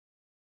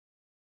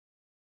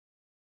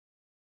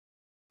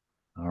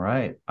All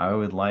right. I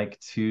would like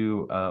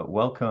to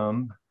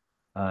welcome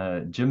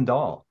Jim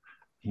Dahl.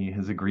 He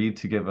has agreed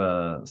to give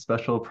a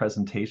special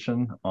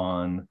presentation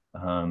on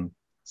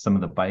some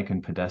of the bike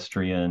and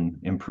pedestrian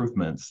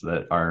improvements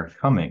that are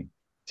coming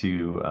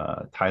to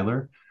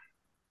Tyler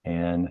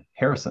and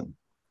Harrison.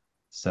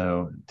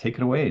 So take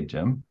it away,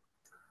 Jim.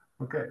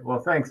 Okay, well,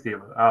 thanks, Steve.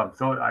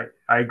 So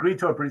I agreed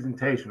to a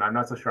presentation. I'm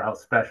not so sure how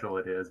special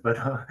it is, but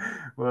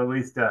well, at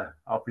least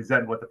I'll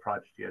present what the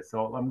project is.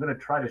 So I'm going to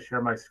try to share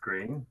my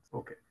screen.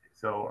 Okay,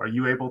 so are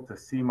you able to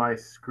see my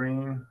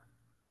screen?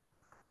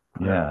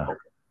 Yeah. Okay, Can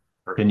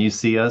perfect. you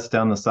see us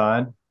down the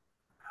side?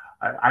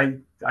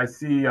 I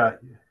see.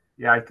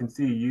 Yeah, I can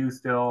see you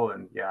still,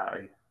 and yeah,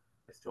 I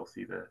still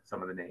see the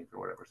some of the names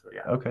or whatever. So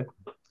yeah, Okay,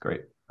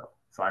 great.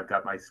 so I've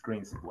got my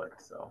screen split.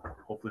 So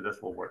hopefully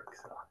this will work.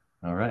 So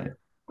All right.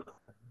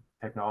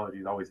 technology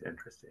is always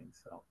interesting.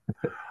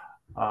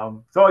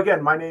 So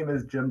again, my name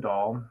is Jim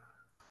Dahl.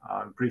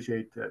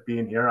 Appreciate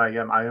being here. I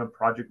am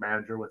project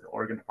manager with the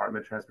Oregon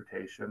Department of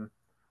Transportation,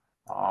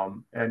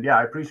 and yeah,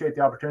 I appreciate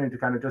the opportunity to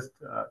kind of just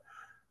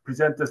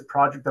present this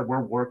project that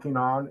we're working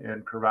on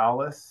in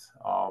Corvallis,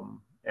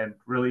 and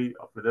really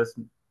for this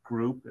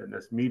group and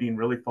this meeting,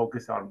 really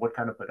focus on what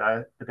kind of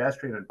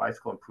pedestrian and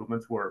bicycle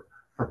improvements we're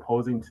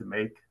proposing to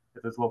make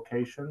at these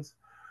locations.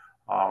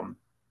 Um,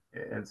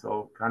 and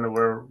so kind of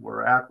where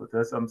we're at with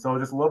this. So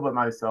just a little bit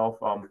myself.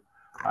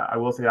 I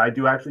will say I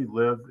do actually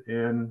live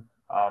in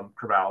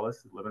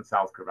Corvallis, live in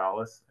South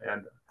Corvallis,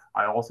 and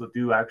I also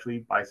do actually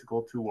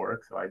bicycle to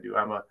work. So I do.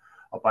 I'm a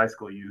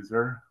bicycle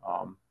user.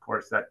 Of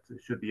course, that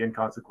should be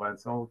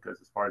inconsequential because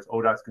as far as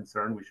ODOT is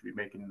concerned, we should be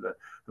making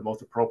the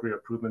most appropriate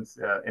improvements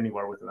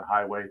anywhere within the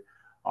highway,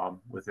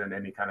 within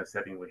any kind of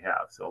setting we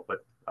have. So,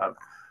 but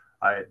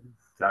I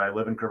that I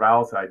live in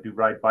Corvallis. I do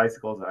ride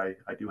bicycles. I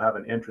do have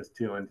an interest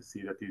too, and to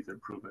see that these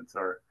improvements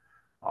are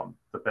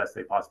the best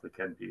they possibly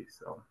can be.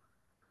 So,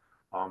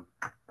 um,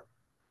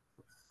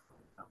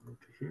 I'll move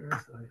to here.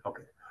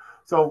 Okay.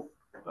 So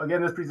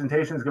again, this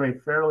presentation is going to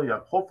be fairly,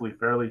 hopefully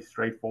fairly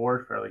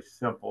straightforward, fairly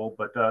simple,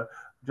 but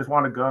just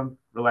want to go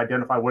really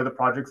identify where the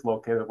project's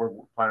located that we're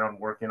planning on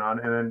working on,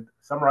 and then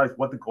summarize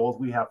what the goals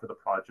we have for the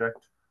project,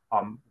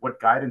 what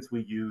guidance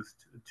we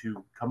used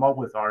to come up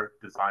with our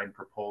design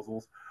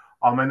proposals,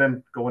 and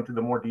then go into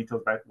the more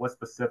details about what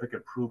specific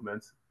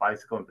improvements,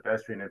 bicycle and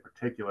pedestrian in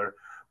particular,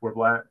 we're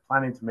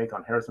planning to make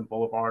on Harrison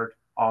Boulevard,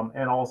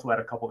 and also at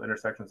a couple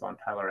intersections on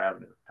Tyler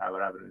Avenue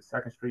and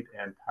Second Street,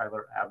 and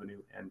Tyler Avenue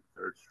and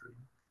Third Street.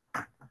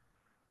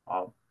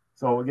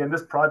 So again,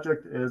 this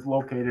project is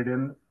located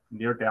in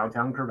near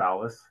downtown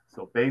Corvallis.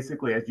 So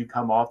basically, as you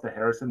come off the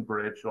Harrison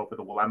Bridge over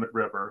the Willamette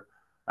River,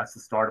 that's the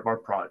start of our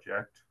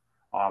project.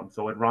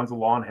 So it runs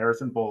along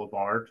Harrison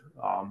Boulevard,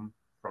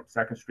 from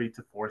Second Street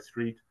to Fourth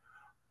Street.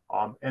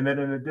 And then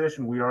in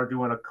addition, we are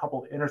doing a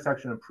couple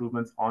intersection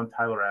improvements on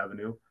Tyler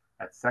Avenue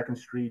at Second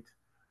Street,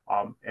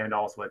 and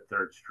also at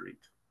Third Street.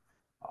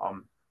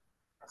 Um,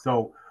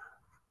 so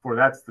for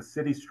that's the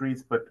city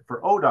streets, but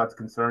for ODOT's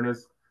concern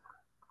is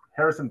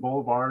Harrison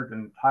Boulevard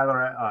and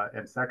Tyler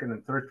and Second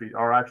and Third Street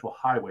are actual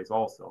highways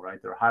also, right?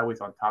 They're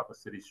highways on top of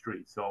city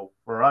streets. So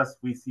for us,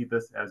 we see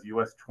this as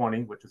US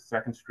 20, which is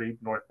Second Street,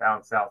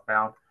 northbound,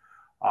 southbound,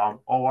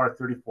 OR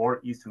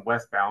 34, east and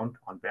westbound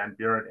on Van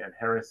Buren and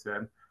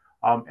Harrison,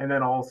 and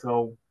then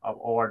also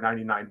OR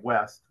 99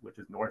 West, which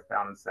is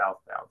northbound and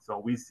southbound. So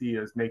we see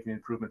as making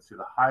improvements to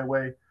the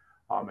highway,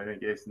 and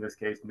in this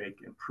case,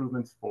 make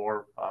improvements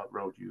for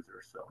road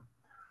users.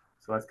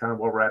 So that's kind of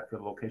where we're at for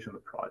the location of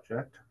the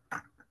project.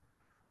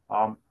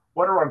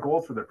 What are our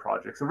goals for the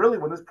project? So really,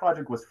 when this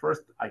project was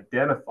first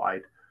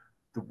identified,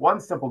 the one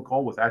simple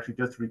goal was actually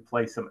just to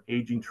replace some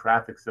aging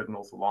traffic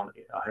signals along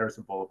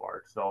Harrison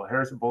Boulevard. So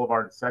Harrison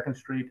Boulevard and Second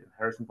Street and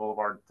Harrison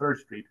Boulevard and Third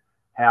Street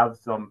have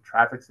some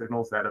traffic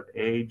signals that have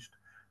aged,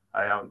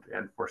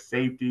 and for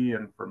safety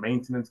and for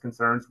maintenance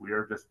concerns, we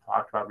are just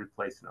talked about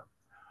replacing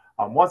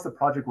them. Once the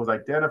project was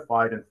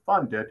identified and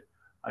funded,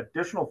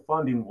 additional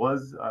funding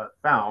was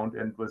found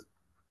and was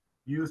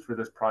used for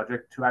this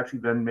project to actually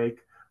then make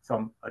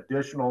some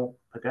additional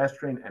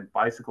pedestrian and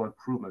bicycle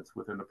improvements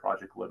within the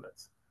project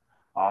limits.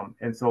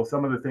 And so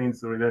some of the things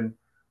that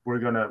we're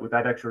gonna, with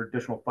that extra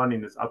additional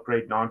funding, is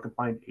upgrade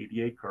non-compliant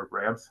ADA curb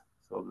ramps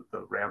so that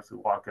the ramps who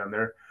walk on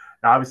there.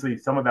 Now, obviously,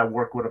 some of that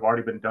work would have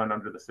already been done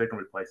under the signal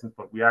replacements,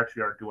 but we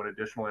actually are doing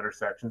additional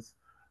intersections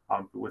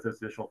with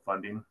additional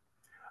funding.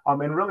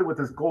 And really, with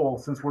this goal,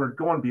 since we're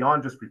going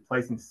beyond just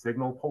replacing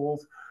signal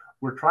poles,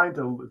 we're trying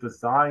to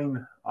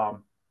design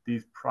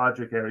these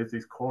project areas,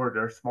 these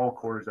corridors, small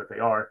corridors that they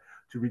are,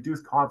 to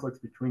reduce conflicts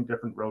between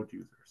different road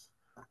users.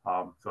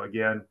 So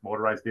again,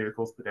 motorized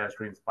vehicles,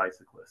 pedestrians,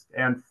 bicyclists,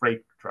 and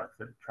freight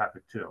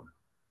traffic too.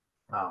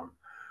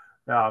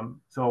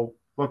 Um, so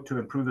look to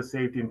improve the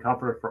safety and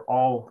comfort for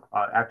all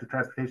active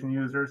transportation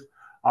users.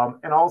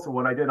 And also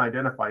what I did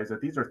identify is that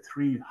these are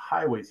three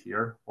highways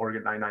here,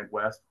 Oregon 99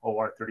 West,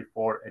 OR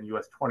 34, and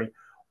US 20.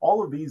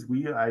 All of these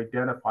we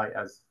identify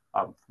as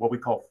what we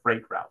call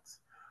freight routes.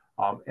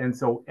 And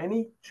so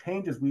any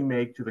changes we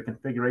make to the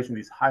configuration of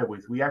these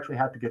highways, we actually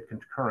have to get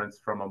concurrence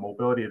from a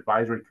mobility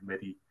advisory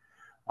committee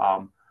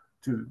um,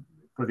 to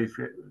for these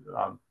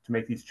to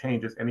make these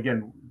changes. And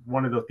again,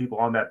 one of those people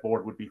on that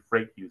board would be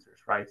freight users,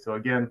 right? So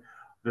again,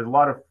 there's a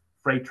lot of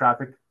freight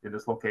traffic in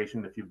this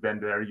location. If you've been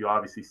there, you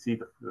obviously see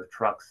the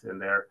trucks in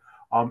there.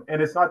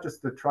 And it's not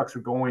just the trucks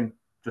are going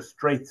just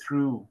straight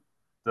through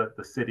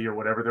the city or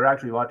whatever. They're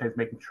actually a lot of times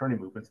making churning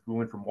movements,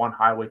 moving from one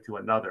highway to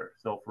another.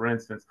 So for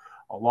instance,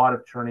 a lot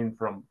of churning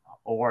from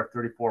OR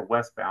 34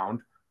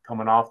 westbound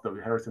coming off the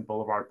Harrison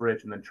Boulevard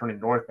Bridge and then turning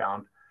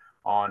northbound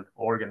on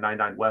Oregon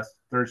 99 West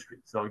 3rd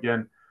Street. So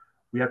again,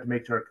 we have to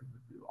make sure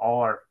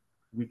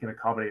we can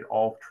accommodate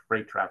all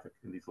freight traffic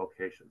in these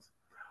locations.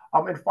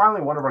 And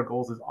finally, one of our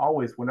goals is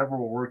always, whenever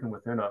we're working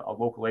within a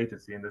local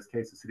agency, in this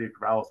case, the city of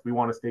Corvallis, we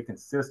want to stay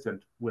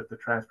consistent with the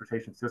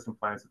transportation system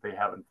plans that they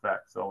have in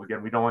effect. So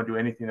again, we don't want to do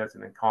anything that's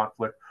in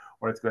conflict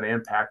or it's going to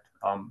impact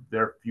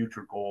their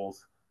future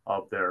goals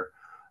of their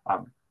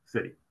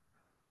city.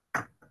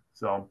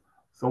 So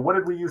what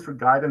did we use for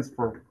guidance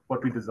for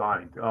what we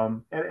designed?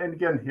 And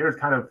again, here's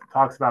kind of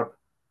talks about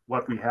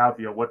what we have,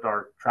 what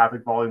our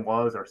traffic volume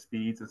was, our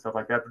speeds and stuff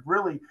like that. But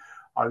really,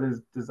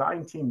 the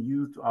design team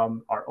used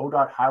our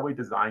ODOT highway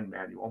design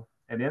manual.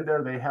 And in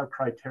there, they have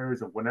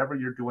criteria of whenever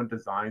you're doing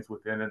designs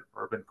within an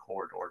urban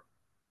corridor.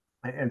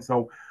 And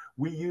so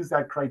we use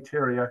that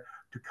criteria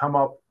to come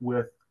up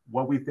with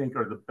what we think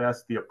are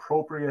the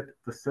appropriate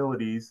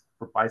facilities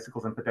for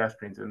bicycles and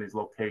pedestrians in these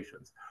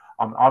locations.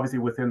 Obviously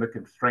within the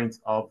constraints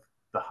of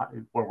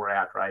where we're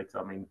at, right? So,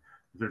 I mean,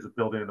 if there's a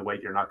building in the way,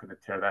 you're not going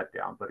to tear that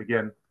down. But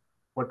again,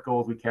 what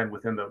goals we can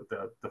within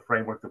the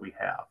framework that we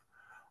have.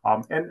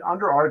 And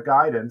under our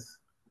guidance,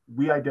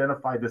 we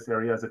identified this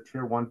area as a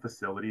tier 1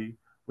 facility,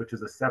 which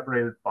is a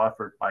separated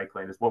buffered bike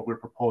lane is what we're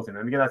proposing.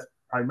 And again, that's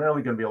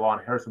primarily going to be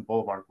along Harrison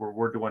Boulevard, where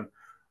we're doing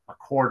a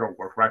corridor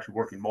work. We're actually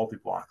working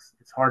multi-blocks.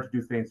 It's hard to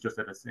do things just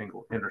at a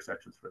single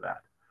intersections for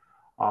that.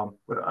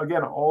 But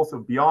again, also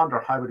beyond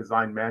our highway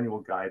design manual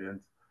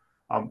guidance,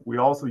 we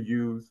also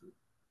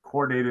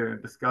coordinated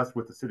and discussed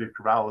with the city of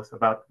Corvallis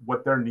about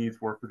what their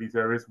needs were for these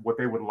areas, what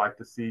they would like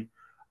to see,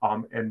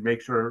 and make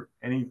sure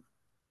any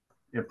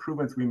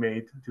improvements we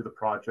made to the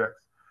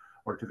projects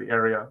or to the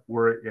area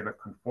were in a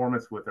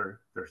conformance with their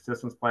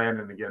systems plan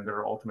and again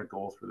their ultimate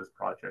goals for this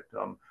project.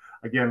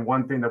 Again,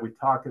 one thing that we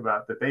talked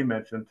about that they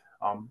mentioned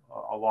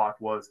a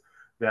lot was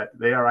that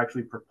they are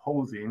actually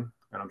proposing,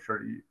 and I'm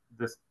sure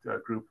this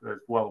group is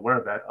well aware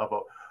of that, of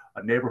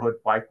a neighborhood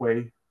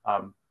bikeway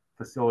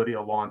facility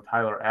along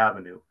Tyler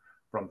Avenue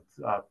from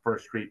 1st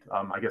Street,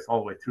 I guess all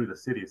the way through the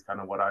city is kind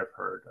of what I've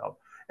heard.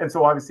 And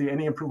so obviously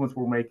any improvements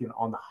we're making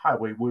on the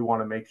highway, we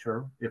want to make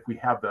sure if we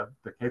have the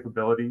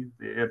capability,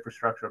 the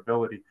infrastructure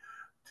ability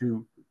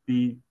to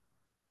be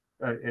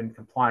in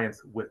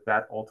compliance with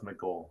that ultimate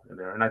goal in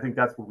there. And I think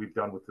that's what we've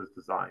done with this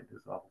design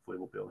is hopefully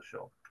we'll be able to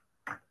show.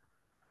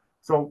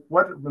 So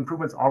what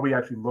improvements are we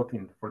actually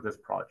looking for this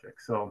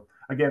project? So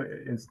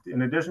again,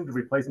 in addition to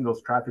replacing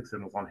those traffic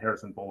signals on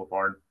Harrison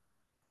Boulevard,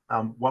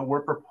 what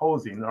we're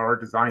proposing, our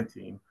design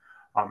team,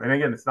 and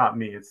again, it's not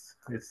me, it's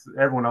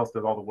everyone else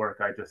does all the work.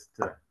 I just,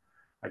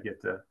 I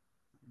get to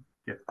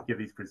give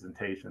these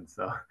presentations.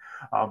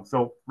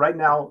 So right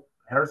now,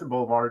 Harrison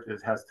Boulevard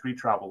has 3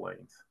 travel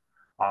lanes.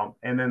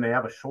 And then they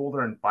have a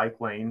shoulder and bike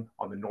lane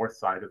on the north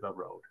side of the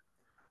road.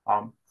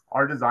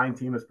 Our design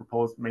team has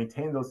proposed to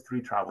maintain those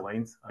 3 travel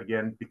lanes.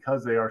 Again,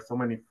 because there are so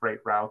many freight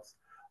routes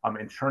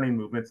and churning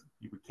movements,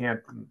 we can't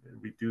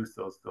reduce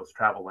those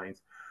travel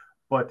lanes.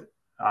 But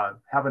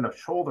having a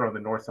shoulder on the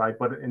north side,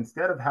 but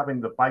instead of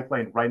having the bike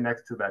lane right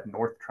next to that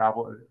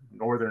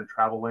northern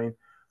travel lane,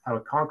 have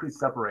a concrete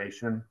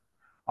separation,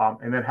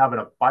 and then having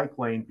a bike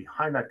lane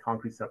behind that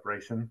concrete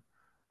separation,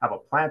 have a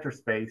planter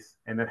space,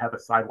 and then have a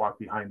sidewalk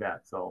behind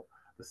that. So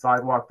the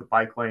sidewalk, the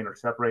bike lane are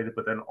separated,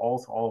 but then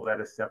also all of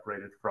that is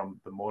separated from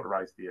the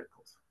motorized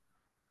vehicles.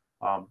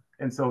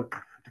 And so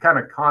to kind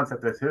of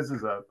concept this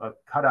is a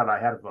cutout I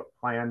had of a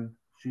plan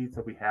sheets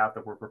that we have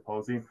that we're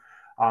proposing.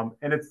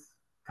 And it's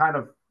kind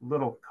of a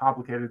little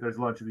complicated. There's a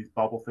bunch of these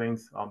bubble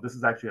things. This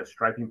is actually a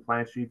striping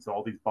plan sheet. So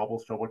all these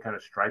bubbles show what kind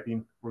of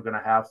striping we're going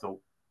to have. So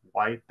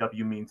white,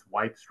 W means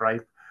white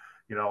stripe.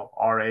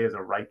 RA is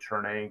a right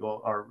turn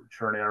angle or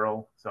turn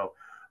arrow. So,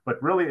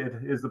 but really it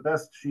is the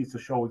best sheets to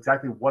show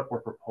exactly what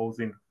we're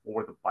proposing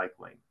for the bike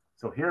lane.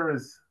 So here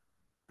is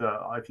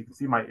if you can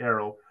see my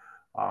arrow,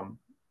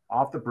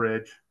 off the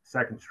bridge,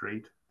 2nd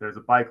Street, there's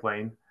a bike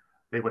lane.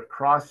 They would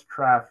cross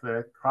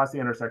the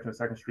intersection of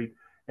 2nd Street,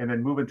 and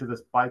then move into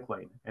this bike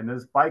lane. And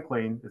this bike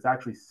lane is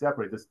actually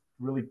separated. This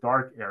really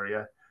dark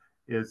area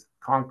is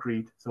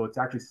concrete, so it's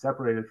actually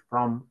separated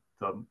from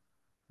the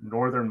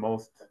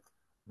northernmost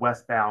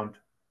westbound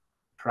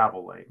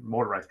travel lane,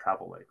 motorized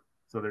travel lane.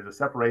 So there's a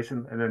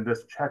separation, and then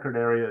this checkered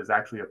area is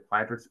actually a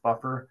planted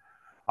buffer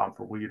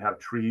for where you'd have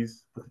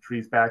trees, put the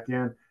trees back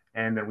in,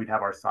 and then we'd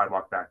have our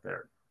sidewalk back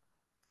there.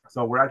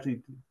 So we're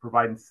actually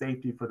providing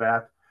safety for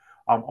that.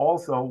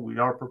 Also, we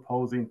are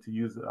proposing to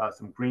use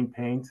some green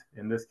paint,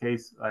 in this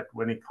case, at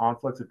any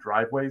conflicts of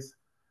driveways.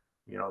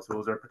 So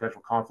those are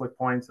potential conflict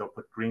points. So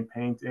put green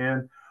paint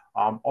in.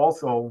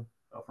 Also,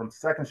 from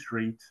Second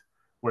Street,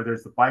 where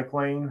there's the bike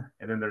lane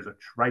and then there's a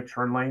right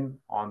turn lane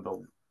on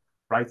the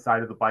right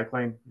side of the bike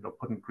lane,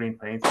 putting green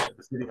paint.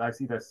 The city, I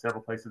see that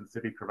several places in the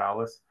city of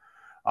Corvallis.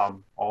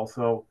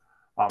 Also,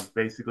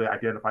 basically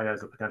identified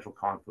as a potential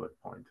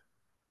conflict point.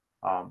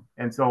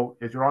 And so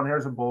as you're on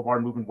Harrison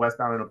Boulevard moving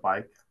westbound on a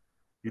bike,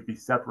 you'd be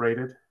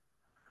separated.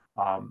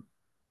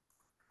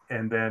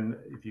 And then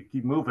if you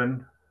keep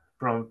moving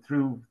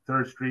through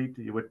 3rd Street,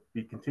 you would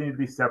continue to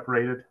be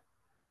separated.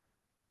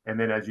 And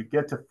then as you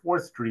get to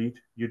 4th Street,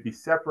 you'd be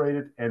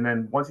separated. And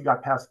then once you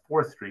got past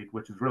 4th Street,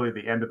 which is really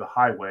the end of the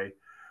highway,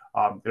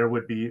 there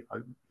would be,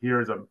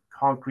 here's a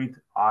concrete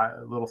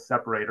little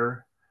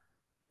separator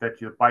that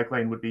your bike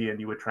lane would be, and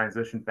you would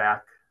transition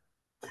back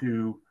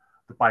to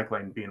the bike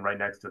lane being right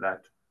next to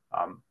that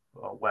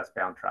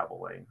westbound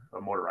travel lane,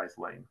 a motorized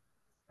lane,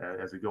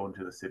 as we go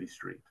into the city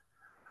street.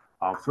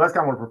 So that's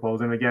kind of what we're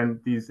proposing. Again,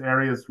 these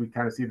areas, we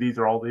kind of see this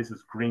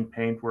is green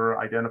paint we're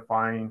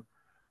identifying,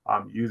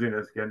 using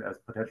as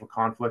potential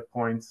conflict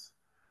points.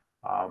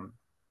 And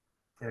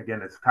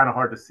again, it's kind of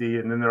hard to see.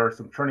 And then there are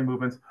some turning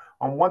movements.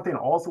 One thing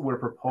also we're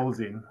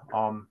proposing,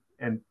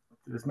 and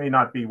this may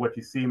not be what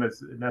you see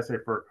as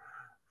necessary for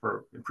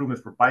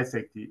improvements for bike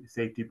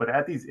safety, but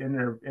at these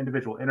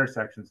individual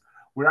intersections,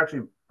 we're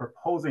actually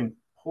proposing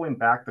pulling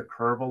back the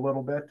curve a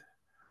little bit,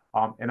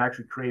 and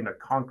actually creating a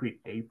concrete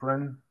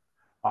apron.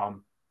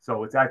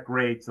 So it's at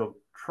grade, so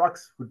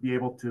trucks would be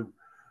able to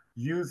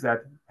use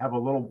that, have a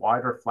little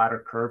wider,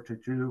 flatter curve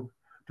to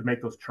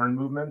make those turn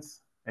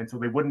movements. And so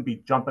they wouldn't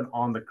be jumping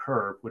on the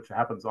curb, which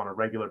happens on a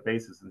regular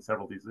basis in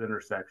several of these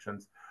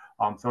intersections.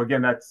 So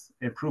again, that's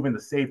improving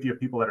the safety of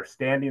people that are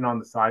standing on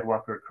the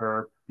sidewalk or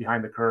curb,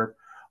 behind the curb.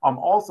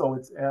 Also,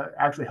 it's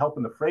actually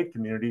helping the freight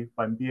community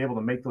by being able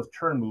to make those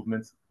turn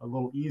movements a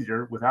little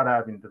easier without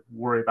having to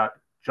worry about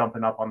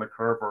jumping up on the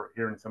curb or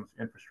hearing some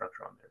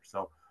infrastructure on there.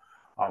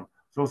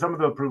 So some of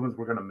the improvements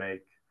we're going to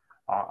make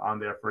on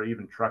there for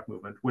even truck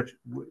movement, which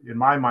in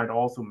my mind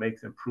also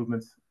makes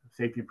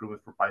safety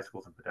improvements for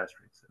bicycles and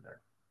pedestrians in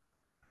there.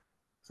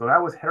 So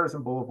that was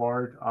Harrison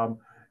Boulevard.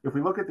 If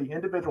we look at the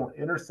individual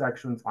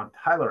intersections on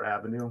Tyler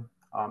Avenue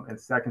and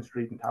 2nd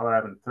Street, and Tyler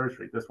Avenue and 3rd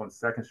Street, this one's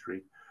 2nd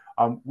Street,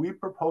 we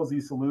propose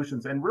these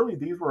solutions, and really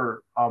these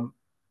were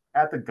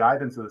at the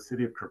guidance of the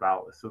city of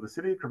Corvallis. So the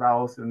city of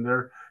Corvallis, in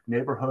their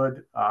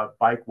neighborhood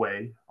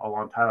bikeway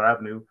along Tyler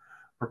Avenue,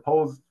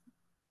 proposed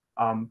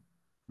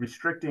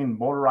restricting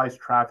motorized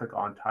traffic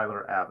on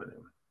Tyler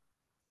Avenue.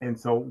 And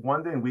so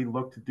one thing we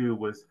looked to do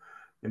was,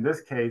 in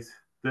this case,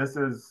 this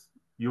is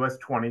US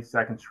 20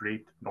 2nd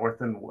Street, north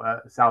and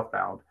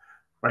southbound.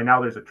 Right now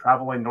there's a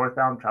travel lane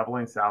northbound, travel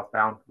lane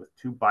southbound with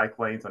 2 bike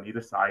lanes on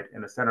either side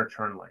and a center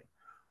turn lane.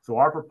 So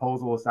our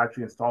proposal is to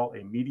actually install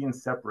a median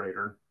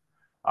separator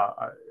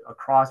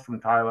across from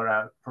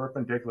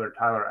perpendicular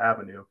Tyler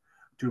Avenue,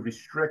 to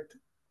restrict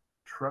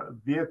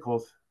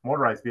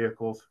motorized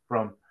vehicles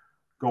from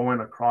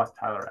going across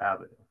Tyler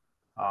Avenue.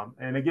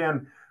 And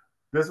again,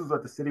 this is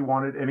what the city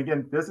wanted. And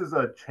again, this is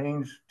a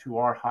change to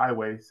our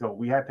highway. So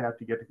we have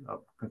to get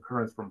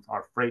concurrence from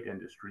our freight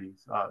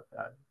industries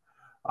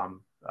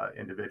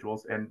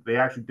individuals. And they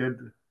actually did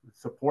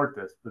support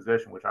this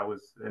position, which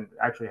and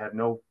actually had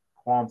no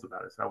qualms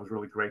about it. So that was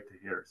really great to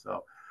hear.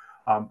 So,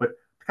 but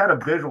to kind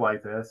of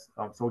visualize this,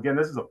 so again,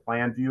 this is a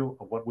plan view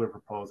of what we're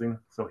proposing.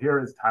 So here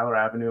is Tyler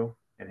Avenue,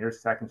 and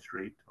here's 2nd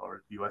Street,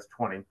 or US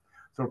 20.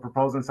 So we're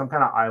proposing some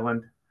kind of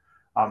island,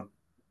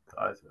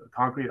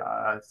 concrete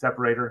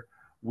separator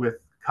with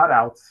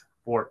cutouts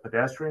for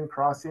pedestrian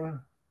crossing,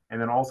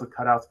 and then also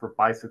cutouts for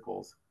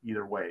bicycles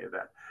either way of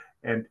that.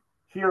 And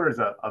here is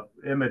a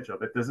image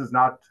of it. This is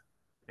not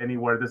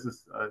anywhere. This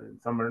is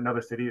in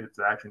another city. It's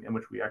actually an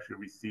image we actually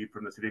received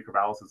from the city of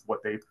Corvallis, is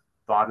what they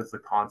thought is the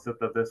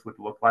concept of this would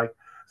look like.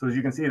 So as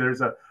you can see,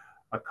 there's a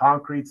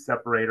concrete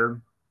separator.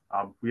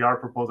 We are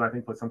proposing, I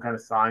think, put some kind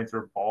of signs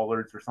or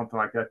bollards or something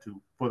like that to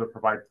further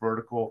provide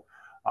vertical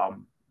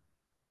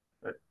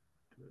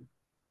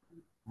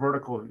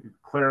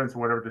clearance or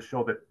whatever, to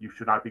show that you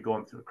should not be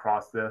going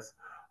across this.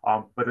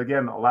 But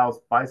again, allows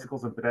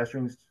bicycles and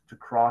pedestrians to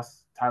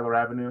cross Tyler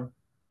Avenue,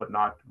 but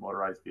not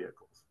motorized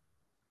vehicles.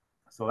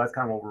 So that's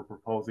kind of what we're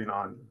proposing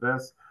on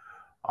this.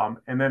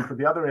 And then for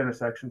the other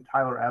intersection,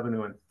 Tyler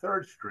Avenue and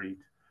 3rd Street,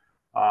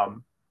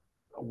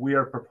 we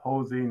are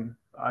proposing,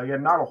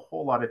 again, not a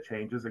whole lot of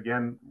changes.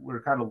 Again,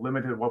 we're kind of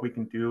limited what we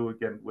can do,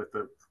 again, with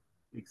the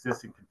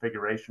existing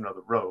configuration of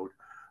the road.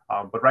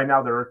 But right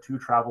now there are 2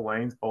 travel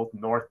lanes, both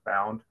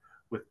northbound,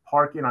 with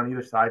parking on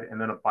either side and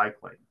then a bike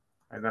lane.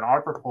 And then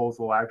our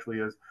proposal actually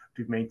is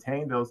to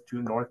maintain those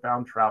 2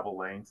 northbound travel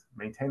lanes,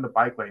 maintain the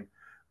bike lane,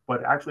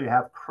 but actually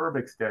have curb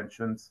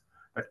extensions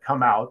that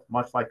come out,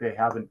 much like they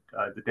have in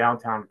the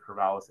downtown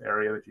Corvallis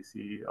area that you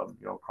see,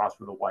 across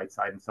from the white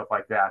side and stuff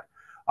like that,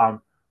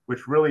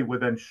 which really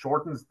would then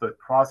shortens the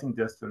crossing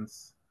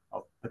distance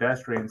of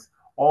pedestrians.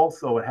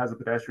 Also, it has the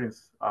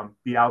pedestrians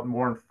be out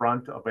more in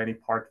front of any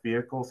parked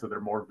vehicle, so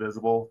they're more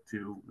visible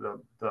to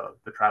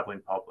the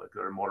traveling public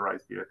or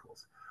motorized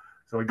vehicles.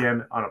 So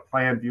again, on a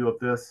plan view of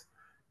this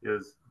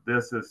is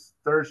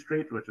 3rd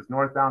Street, which is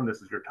northbound.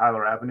 This is your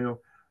Tyler Avenue.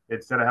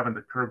 Instead of having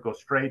the curb go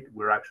straight,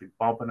 we're actually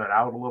bumping it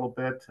out a little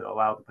bit to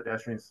allow the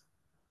pedestrians,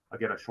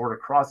 again, a shorter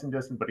crossing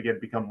distance, but again,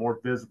 become more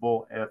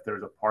visible if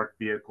there's a parked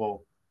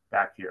vehicle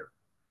back here.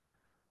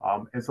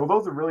 And so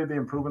those are really the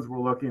improvements we're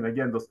looking.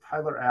 Again, those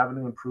Tyler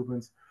Avenue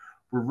improvements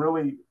were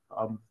really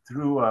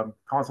through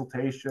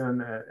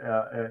consultation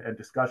and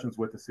discussions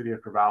with the city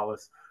of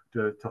Corvallis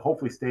to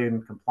hopefully stay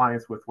in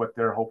compliance with what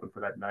they're hoping for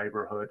that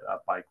neighborhood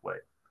bikeway.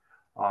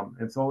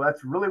 And so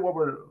that's really what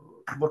we're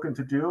looking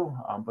to do,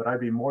 but I'd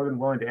be more than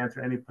willing to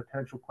answer any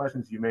potential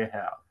questions you may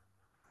have.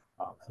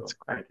 So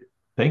thank you.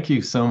 Thank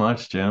you so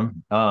much,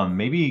 Jim.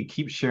 Maybe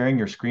keep sharing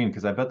your screen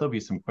because I bet there'll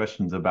be some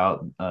questions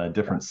about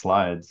different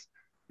slides.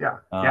 Yeah,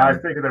 I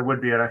figured there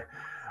would be. And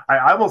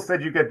I almost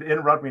said you could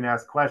interrupt me and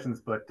ask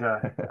questions, but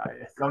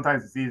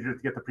sometimes it's easier to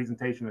get the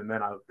presentation and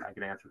then I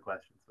can answer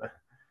questions. But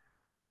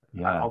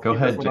yeah, I'll go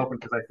keep ahead. this one open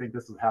because I think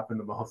this has happened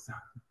the most.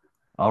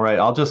 All right,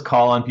 I'll just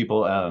call on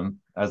people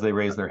as they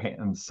raise their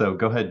hands. So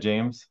go ahead,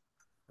 James.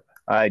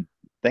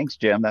 Thanks,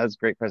 Jim. That was a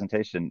great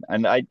presentation.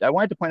 And I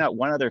wanted to point out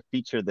one other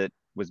feature that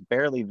was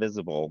barely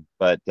visible,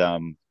 but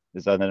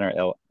is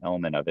another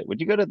element of it. Would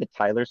you go to the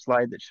Tyler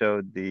slide that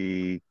showed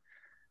the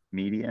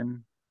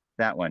median?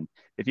 That one.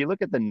 If you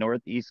look at the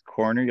northeast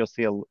corner, you'll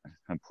see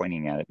I'm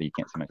pointing at it, but you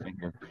can't see my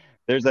finger.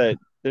 There's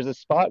a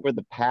spot where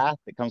the path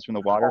that comes from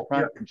the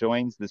waterfront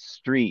joins the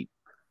street,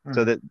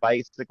 so that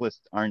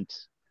bicyclists aren't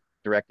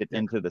directed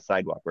into the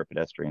sidewalk where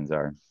pedestrians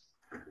are.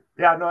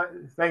 Yeah, no,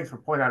 thanks for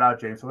pointing that out,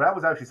 James. So that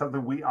was actually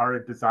something our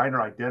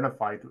designer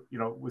identified,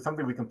 was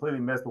something we completely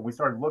missed. When we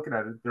started looking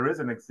at it, there is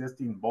an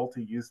existing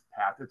multi-use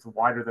path. It's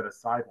wider than a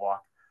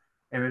sidewalk,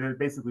 and it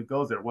basically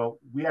goes there. Well,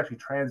 we actually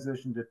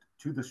transitioned it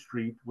to the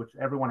street, which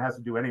everyone has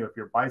to do anyway if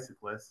you're a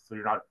bicyclist, so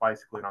you're not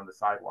bicycling on the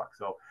sidewalk.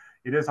 So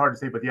it is hard to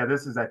say, but yeah,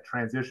 this is that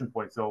transition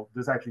point. So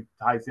this actually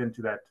ties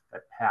into that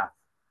path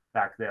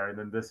back there, and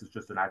then this is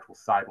just an actual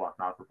sidewalk,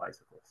 not for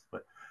bicyclists.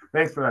 But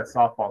thanks for that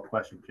softball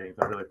question, James.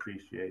 I really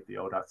appreciate the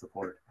ODOT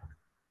support.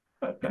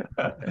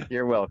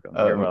 You're welcome.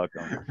 You're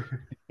welcome.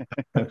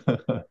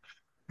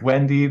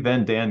 Wendy,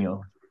 then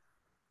Daniel.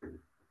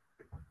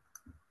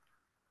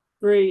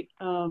 Great.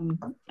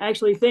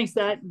 Actually, thanks.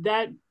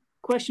 That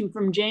question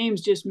from James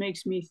just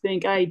makes me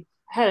think. I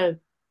had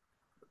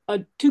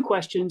two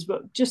questions,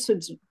 but just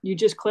since you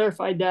just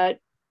clarified that,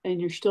 and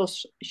you're still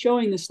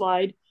showing the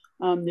slide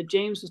that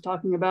James was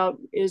talking about,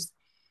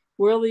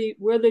 will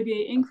there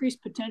be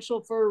increased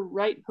potential for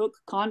right hook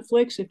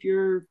conflicts if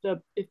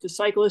the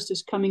cyclist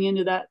is coming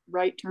into that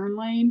right turn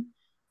lane?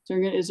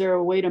 Is there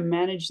a way to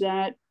manage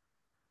that?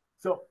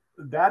 So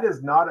that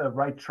is not a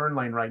right turn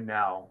lane right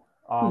now.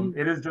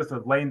 It is just a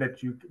lane that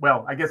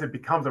I guess it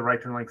becomes a right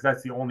turn lane because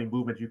that's the only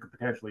movement you could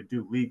potentially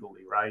do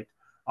legally, right?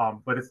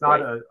 But it's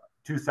not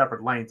two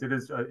separate lanes.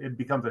 It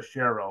becomes a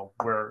share-o,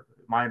 where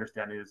my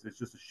understanding is it's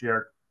just a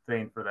shared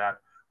thing for that,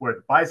 where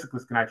the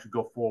bicyclist can actually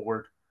go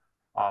forward,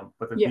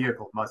 but the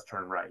vehicle must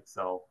turn right.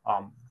 So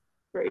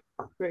great.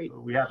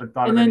 We haven't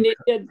thought and of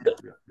then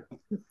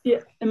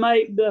and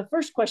the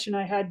first question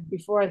I had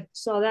before I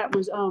saw that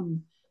was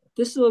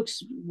this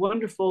looks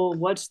wonderful.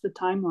 What's the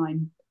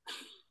timeline?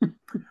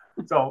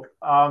 So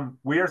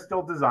we are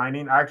still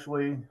designing.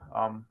 Actually,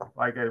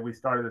 we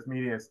started this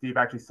meeting and Steve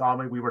actually saw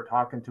me. We were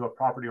talking to a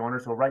property owner.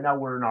 So right now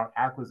we're in our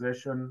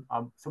acquisition.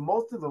 So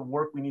most of the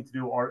work we need to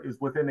do is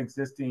within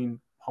existing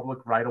public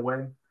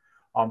right-of-way.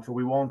 So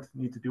we won't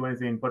need to do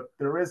anything, but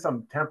there is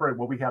some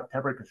we have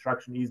temporary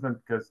construction easement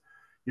because,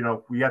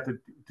 we have to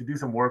do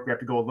some work. We have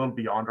to go a little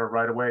beyond our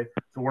right-of-way.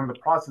 So we're in the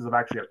process of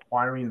actually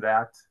acquiring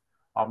that.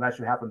 That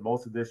should happen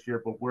most of this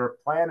year, but our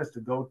plan is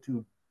to go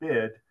to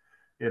bid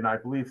in, I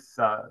believe,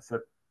 I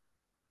should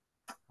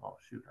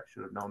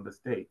have known this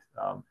date.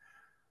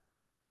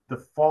 The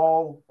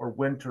fall or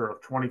winter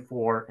of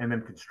 24, and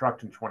then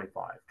construct in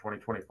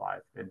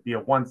 2025, and be a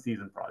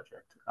one-season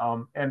project.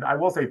 And I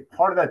will say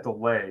part of that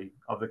delay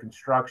of the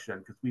construction,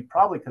 because we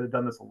probably could have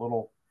done this a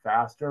little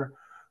faster,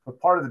 but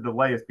part of the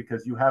delay is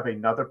because you have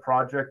another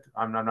project,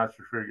 I'm not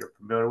sure you're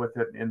familiar with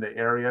it, in the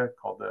area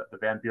called the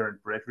Van Buren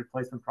Bridge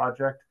Replacement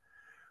Project,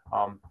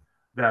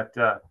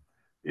 that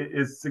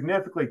is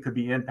significantly could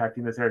be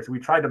impacting this area. So we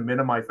try to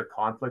minimize the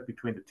conflict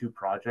between the two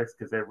projects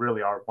because they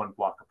really are one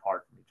block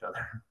apart from each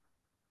other.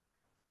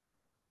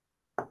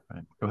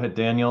 Right. Go ahead,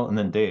 Daniel, and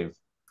then Dave.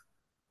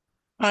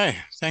 Hi,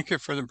 thank you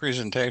for the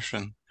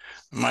presentation.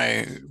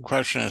 My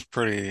question is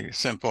pretty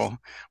simple.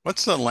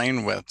 What's the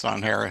lane width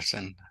on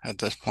Harrison at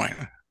this point?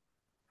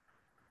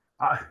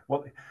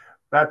 Well,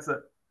 that's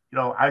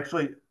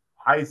actually,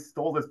 I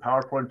stole this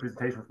PowerPoint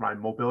presentation from my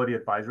mobility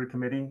advisory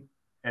committee,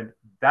 and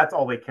that's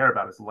all they care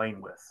about is lane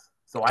widths.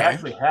 So I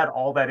actually had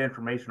all that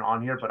information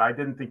on here, but I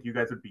didn't think you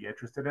guys would be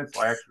interested in it,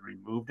 so I actually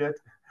removed it.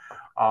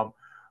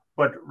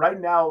 But right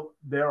now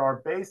there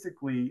are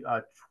basically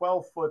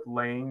 12-foot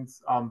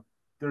lanes.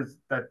 There's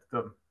that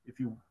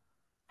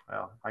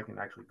I can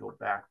actually go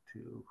back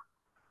to.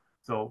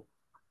 So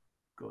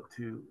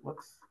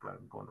whoops,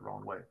 I'm going the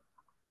wrong way.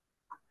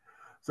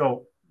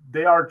 So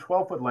they are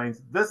 12-foot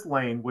lanes. This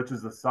lane, which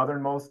is the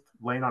southernmost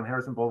lane on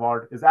Harrison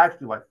Boulevard, is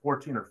actually like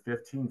 14 or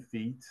 15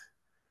 feet.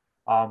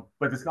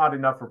 But it's not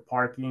enough for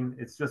parking.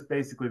 It's just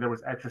basically there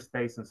was extra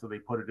space, and so they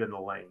put it in the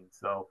lane.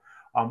 So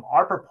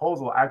our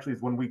proposal actually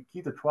is when we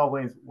keep the 12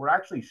 lanes, we're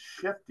actually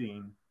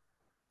shifting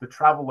the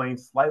travel lane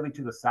slightly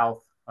to the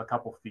south a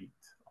couple feet.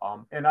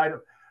 And I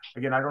don't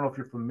know if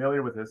you're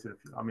familiar with this.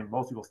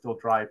 Most people still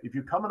drive. If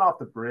you're coming off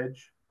the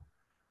bridge,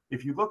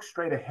 if you look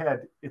straight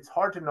ahead, it's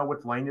hard to know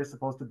which lane you're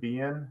supposed to be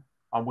in,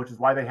 which is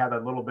why they have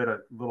that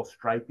little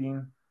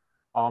striping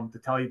to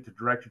tell you to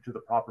direct you to the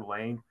proper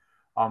lane.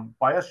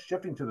 By us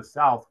shifting to the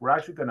south, we're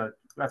actually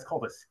that's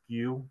called a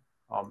skew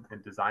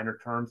in designer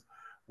terms.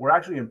 We're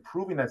actually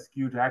improving that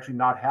skew to actually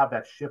not have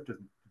that shift as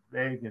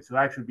big, and so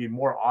actually be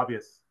more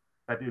obvious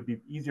that it would be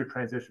easier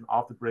transition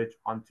off the bridge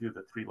onto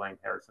the 3-lane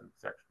Harrison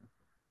section.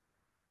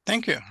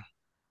 Thank you.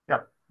 Yeah.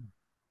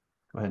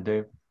 Go ahead,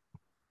 Dave.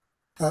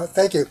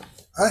 Thank you.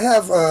 I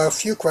have a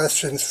few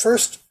questions.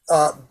 First,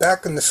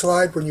 back in the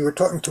slide when you were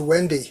talking to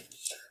Wendy,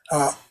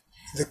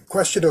 the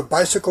question of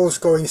bicycles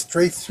going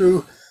straight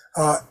through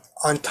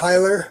on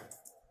Tyler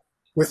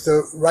with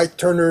the right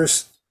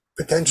turners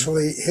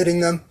potentially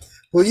hitting them.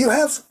 Will you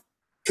have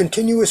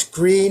continuous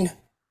green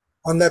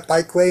on that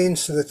bike lane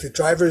so that the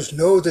drivers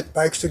know that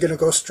bikes are going to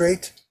go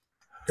straight?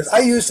 Because I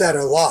use that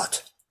a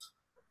lot.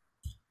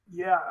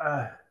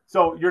 Yeah.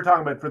 So you're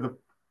talking about for the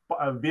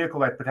vehicle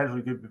that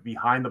potentially could be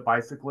behind the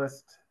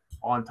bicyclist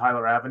on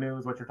Tyler Avenue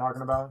is what you're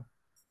talking about?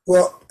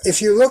 Well,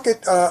 if you look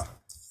at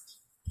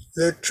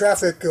the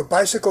traffic, a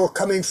bicycle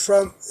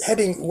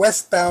heading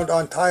westbound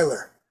on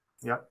Tyler,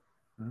 yep,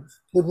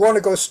 would want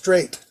to go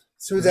straight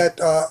through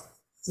that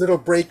little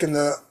break in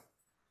the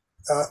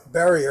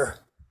barrier.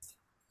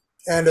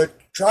 And a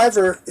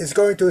driver is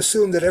going to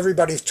assume that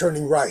everybody's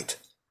turning right,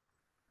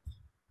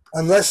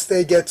 unless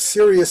they get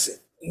serious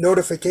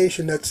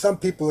notification that some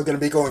people are going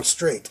to be going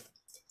straight.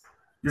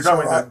 You're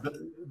talking about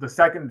the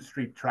Second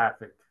Street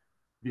traffic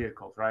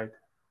vehicles, right?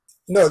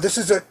 No, this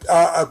is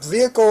a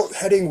vehicle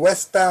heading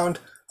westbound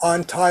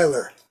on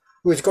Tyler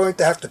who is going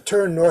to have to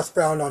turn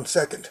northbound on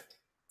Second.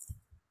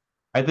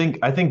 I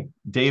think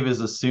Dave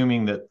is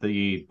assuming that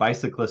the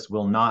bicyclist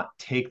will not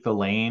take the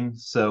lane,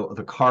 so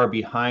the car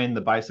behind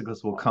the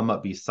bicyclist will come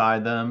up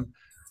beside them,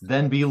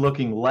 then be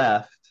looking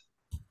left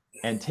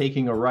and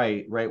taking a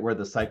right where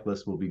the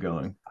cyclist will be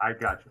going. I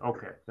got you.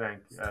 Okay, thank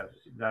you.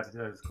 That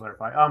does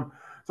clarify.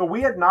 So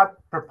we had not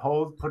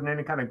proposed putting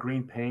any kind of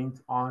green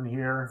paint on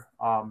here.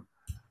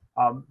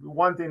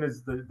 One thing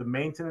is the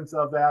maintenance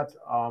of that,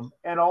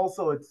 and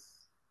also it's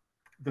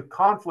the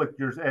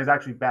conflict is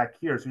actually back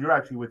here. So you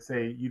actually would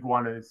say you'd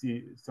want to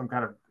see some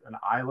kind of an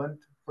island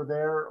for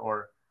there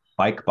or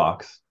bike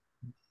box.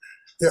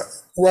 Yeah,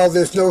 well,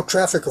 there's no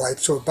traffic light,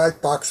 so a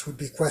bike box would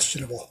be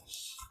questionable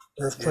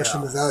or of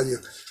questionable value.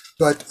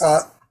 But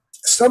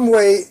some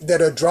way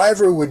that a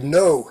driver would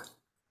know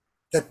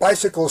that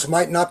bicycles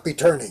might not be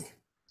turning,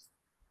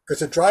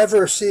 because a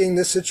driver seeing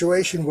this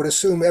situation would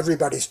assume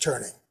everybody's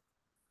turning.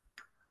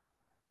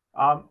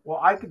 Well,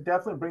 I could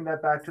definitely bring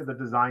that back to the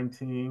design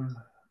team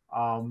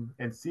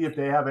and see if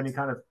they have any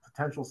kind of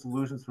potential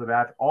solutions for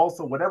that.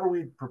 Also, whatever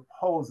we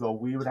propose, though,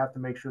 we would have to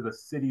make sure the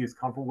city is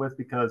comfortable with,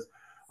 because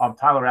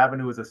Tyler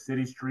Avenue is a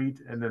city street,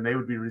 and then they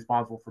would be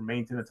responsible for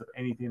maintenance of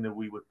anything that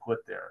we would put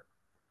there.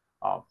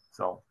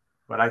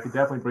 But I could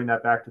definitely bring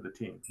that back to the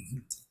team.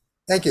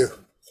 Thank you.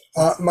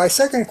 My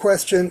second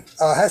question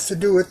has to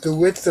do with the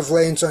width of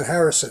lanes on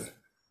Harrison,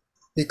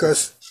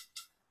 because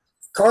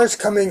cars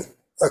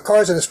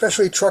and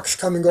especially trucks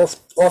coming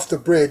off the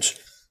bridge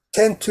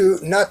tend to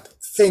not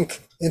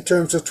think in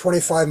terms of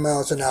 25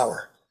 miles an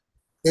hour.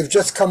 They've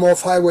just come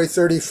off Highway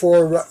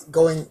 34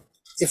 going,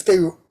 if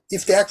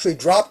they actually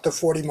drop to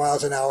 40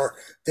 miles an hour,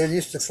 they're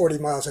used to 40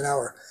 miles an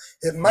hour.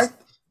 It might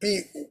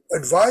be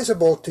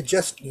advisable to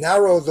just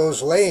narrow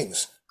those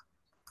lanes.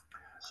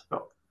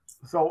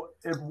 So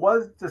it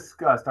was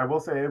discussed, I will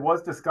say it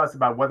was discussed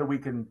about whether we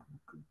can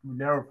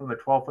narrow from the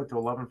 12-foot to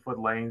 11-foot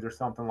lanes or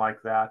something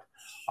like that.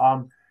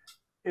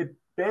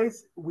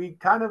 We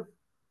kind of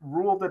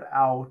ruled it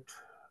out.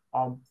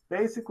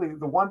 Basically,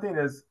 the one thing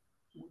is,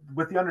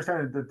 with the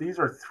understanding that these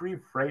are 3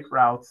 freight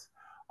routes,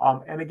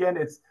 and again,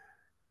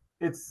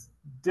 it's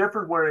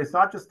different where it's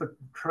not just the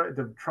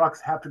trucks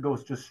have to go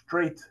just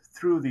straight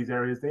through these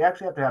areas. They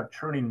actually have to have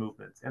turning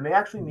movements, and they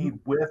actually need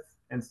width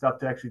and stuff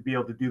to actually be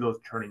able to do those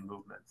turning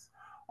movements.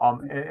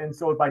 And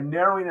so by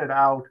narrowing it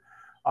out,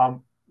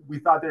 we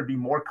thought there'd be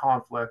more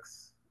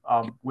conflicts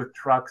with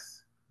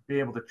trucks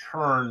being able to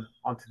turn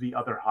onto the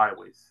other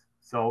highways.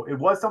 So it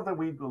was something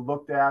we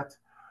looked at,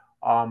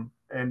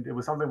 and it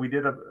was something we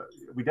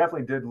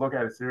definitely did look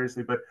at it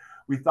seriously, but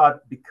we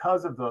thought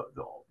because of the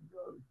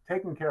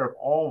taking care of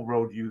all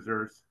road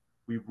users,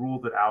 we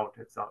ruled it out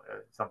at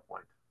some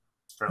point.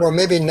 Well,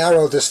 maybe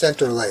narrow the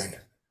center lane.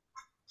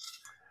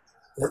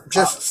 Or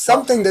just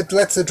something that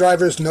lets the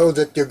drivers know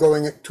that you're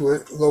going to a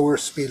lower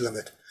speed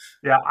limit.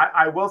 Yeah,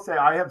 I will say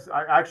I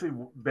actually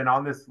been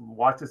on this,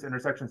 watched this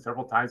intersection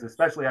several times,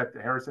 especially at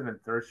Harrison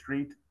and Third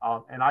Street,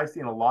 and I've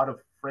seen a lot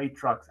of freight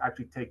trucks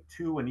actually take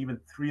 2 and even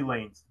 3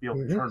 lanes to be able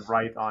to Hmm. turn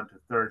right onto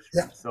Third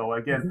Yeah. Street. So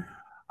again, Hmm.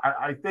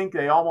 I think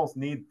they almost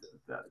need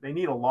they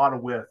need a lot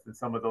of width in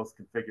some of those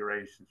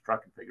configurations,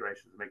 truck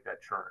configurations, to make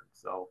that turn.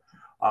 So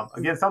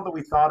again, something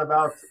we thought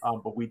about,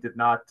 but we did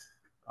not.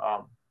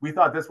 We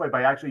thought this way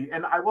by actually,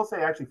 and I will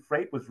say actually,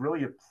 Freight was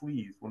really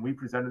pleased when we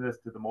presented this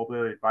to the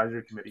Mobility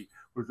Advisory Committee.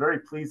 Was very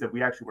pleased that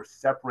we actually were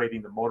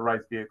separating the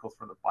motorized vehicles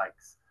from the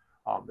bikes.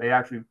 They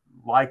actually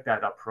liked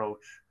that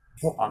approach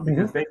Hmm.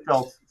 because they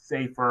felt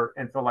safer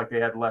and felt like they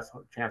had less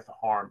chance to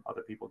harm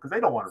other people because they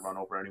don't want to run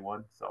over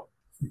anyone. So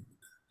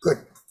Good.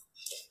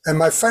 And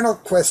my final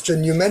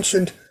question, you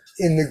mentioned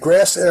in the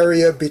grass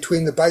area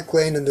between the bike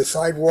lane and the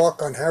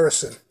sidewalk on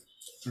Harrison,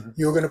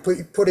 you were going to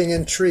be putting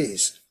in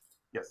trees.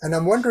 yes. And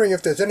I'm wondering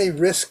if there's any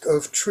risk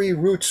of tree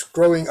roots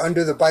growing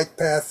under the bike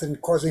path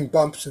and causing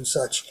bumps and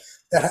such.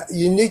 That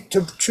you need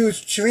to choose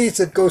trees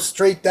that go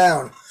straight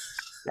down.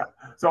 Yeah.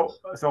 So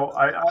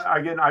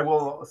again, I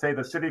will say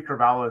the city of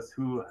Corvallis,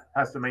 who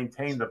has to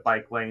maintain the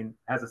bike lane,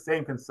 has the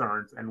same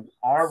concerns, and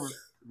our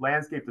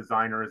landscape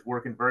designer is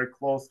working very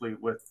closely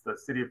with the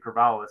city of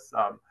Corvallis,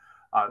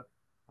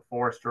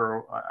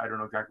 forester. I don't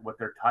know exactly what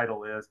their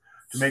title is,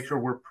 to make sure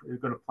we're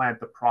going to plant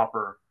the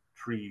proper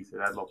trees at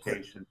that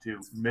location to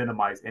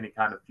minimize any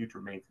kind of future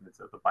maintenance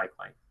of the bike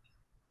lane.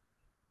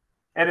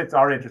 And it's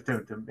our interest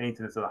too, to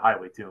maintenance of the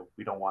highway too.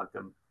 We don't want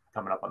them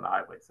coming up on the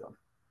highway. So.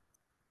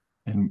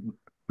 And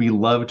we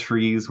love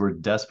trees. We're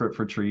desperate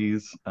for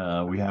trees.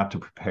 We have to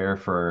prepare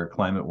for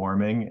climate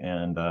warming,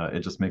 and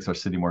it just makes our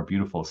city more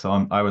beautiful.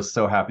 So I was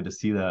so happy to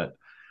see that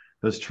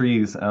those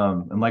trees.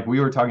 And like we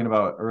were talking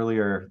about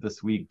earlier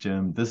this week,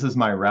 Jim, this is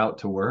my route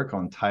to work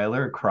on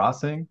Tyler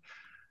Crossing,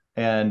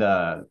 and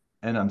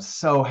I'm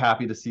so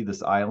happy to see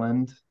this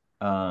island.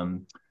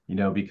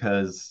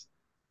 Because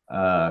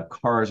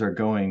cars are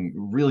going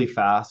really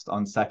fast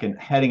on Second,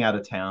 heading out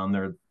of town.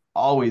 They're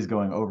always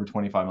going over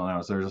 25 mile an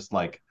hour. So they're just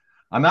like,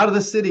 I'm out of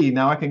the city.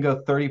 Now I can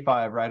go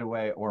 35 right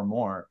away or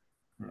more.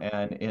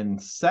 And in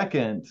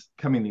Second,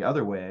 coming the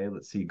other way,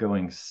 let's see,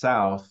 going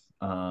south,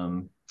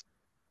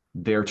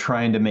 they're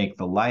trying to make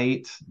the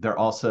light. They're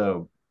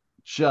also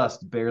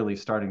just barely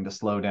starting to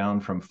slow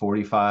down from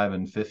 45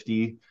 and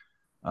 50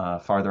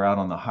 farther out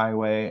on the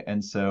highway.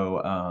 And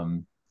so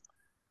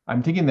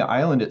I'm thinking the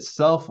island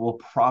itself will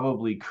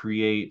probably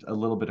create a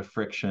little bit of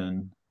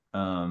friction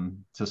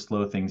to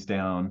slow things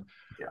down.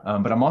 Yeah.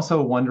 But I'm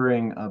also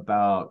wondering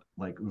about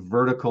like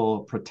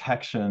vertical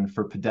protection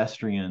for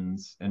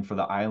pedestrians and for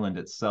the island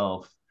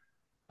itself.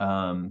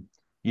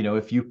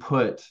 If you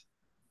put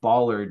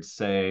bollards,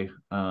 say,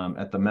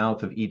 at the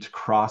mouth of each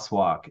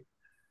crosswalk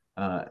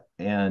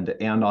and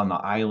on the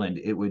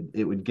island, it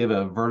would give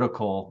a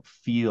vertical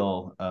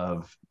feel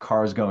of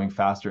cars going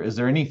faster. Is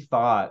there any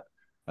thought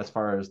as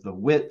far as the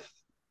width,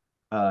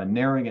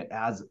 narrowing it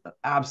as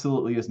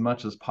absolutely as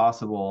much as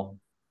possible,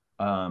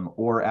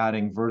 or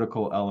adding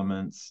vertical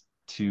elements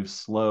to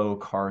slow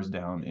cars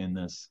down in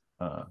this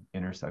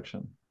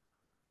intersection?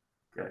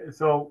 Okay,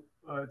 so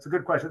it's a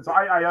good question. So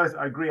I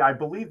agree. I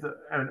believe that,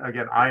 and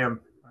again, I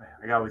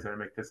always got to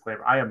make a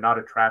disclaimer. I am not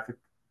a traffic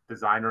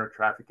designer, a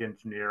traffic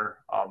engineer,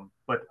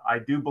 but I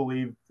do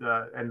believe,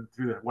 and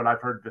through what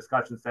I've heard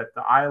discussions, that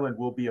the island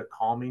will be a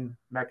calming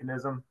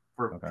mechanism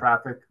for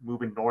traffic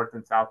moving north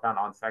and southbound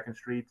on Second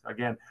Street.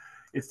 Again,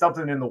 it's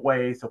something in the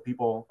way, so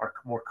people are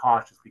more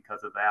cautious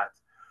because of that.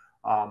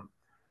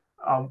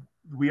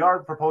 We are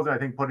proposing, I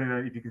think, putting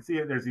in, if you can see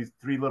it, there's these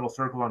 3 little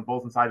circles on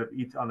both sides of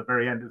each. On the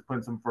very end is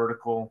putting some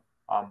vertical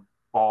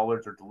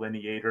bollards or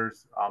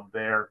delineators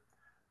there.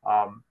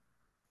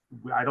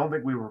 I don't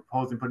think we were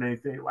proposing putting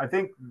anything. I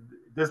think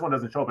this one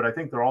doesn't show, but I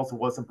think there also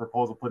was some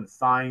proposal putting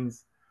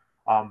signs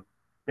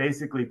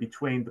basically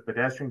between the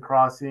pedestrian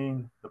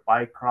crossing, the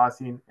bike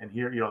crossing, and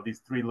here, these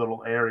 3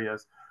 little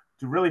areas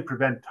to really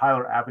prevent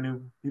Tyler Avenue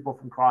people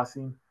from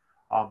crossing.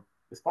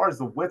 As far as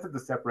the width of the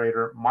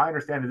separator, my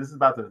understanding, this is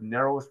about the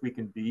narrowest we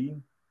can be,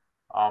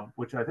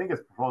 which I think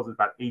is proposed is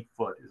about 8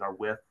 foot is our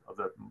width of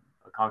the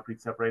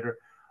concrete separator,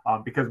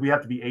 because we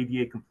have to be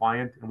ADA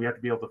compliant and we have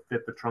to be able to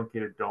fit the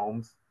truncated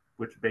domes,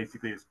 which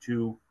basically is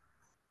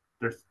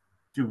there's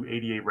 2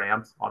 ADA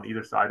ramps on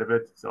either side of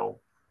it. So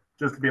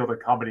just to be able to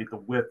accommodate the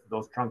width of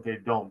those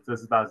truncated domes, this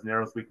is about as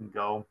narrow as we can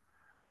go.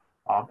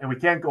 And we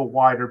can't go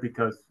wider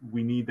because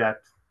we need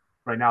that.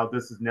 Right now,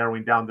 this is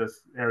narrowing down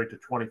this area to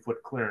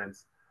 20-foot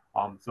clearance.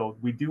 So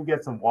we do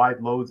get some wide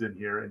loads in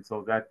here, and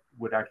so that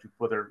would actually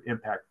further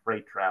impact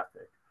freight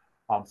traffic.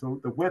 So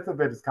the width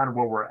of it is kind of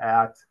where we're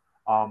at.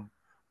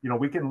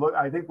 We can look,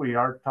 I think we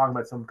are talking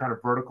about some kind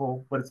of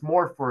vertical, but it's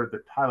more for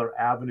the Tyler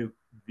Avenue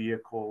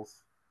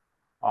vehicles,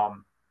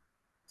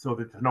 so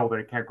that to know that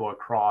it can't go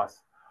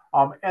across.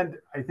 And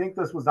I think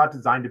this was not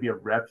designed to be a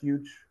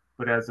refuge,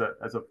 but as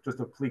just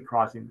a fleet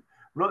crossing.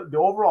 Really, the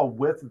overall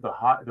width of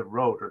the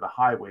road or the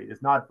highway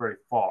is not very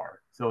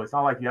far. So it's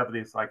not like you have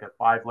this like a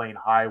 5-lane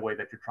highway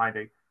that you're trying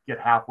to get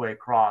halfway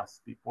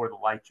across before the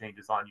light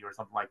changes on you or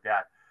something like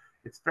that.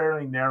 It's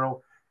fairly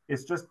narrow.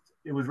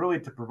 It was really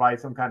to provide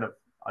some kind of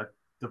a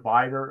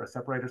divider, a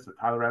separator, so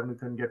Tyler Avenue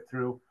couldn't get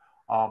through.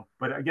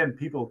 But again,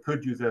 people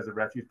could use it as a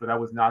refuge, but that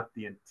was not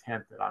the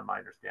intent that on my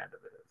understanding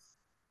of it is.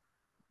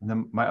 And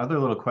then my other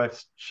little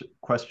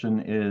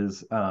question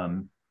is,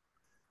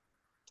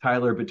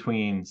 Tyler,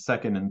 between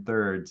second and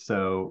third.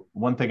 So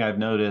one thing I've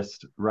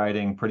noticed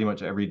riding pretty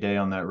much every day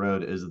on that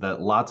road is that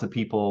lots of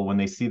people, when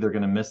they see they're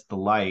going to miss the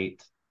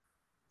light,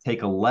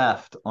 take a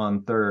left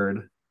on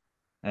third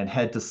and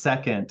head to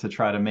second to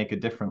try to make a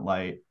different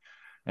light.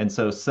 And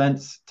so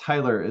since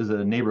Tyler is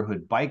a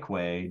neighborhood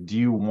bikeway, do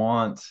you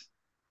want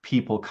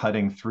people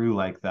cutting through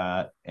like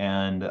that?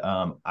 And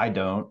I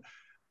don't.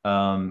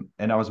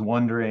 And I was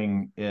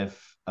wondering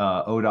if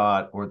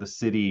ODOT or the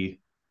city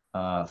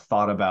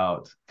thought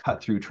about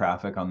cut through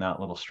traffic on that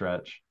little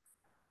stretch.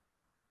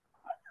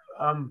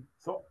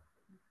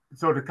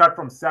 So to cut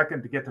from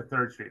second to get to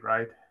Third Street,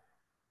 right?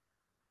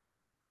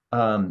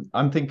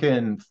 I'm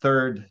thinking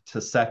third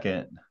to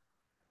second.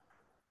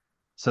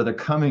 So they're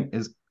coming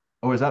is,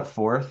 oh, is that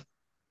fourth?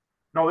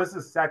 No, this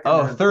is second.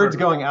 Oh, third's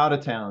going out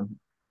of town.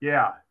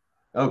 Yeah.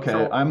 Okay,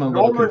 So I'm a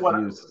little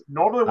confused.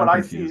 Normally, I'm what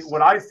confused.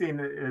 I've seen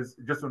is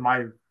just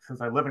since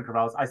I live in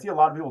Corvallis, I see a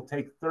lot of people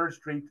take Third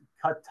Street,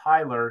 cut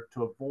Tyler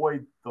to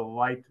avoid the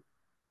light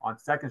on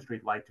Second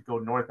Street light to go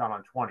northbound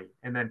on 20,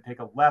 and then take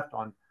a left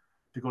on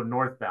to go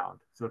northbound,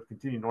 so to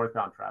continue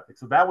northbound traffic.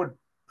 So that would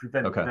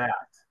prevent that.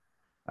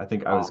 I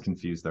think I was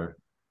confused there.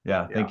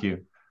 Yeah, thank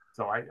you.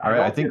 So I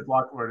don't think it's a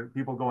lot where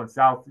people going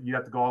south, you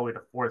have to go all the way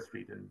to 4th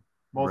Street, and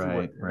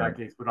mostly in that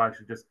case would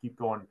actually just keep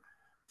going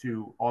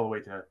to all the way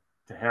to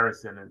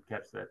Harrison and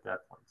catch that at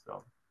that point.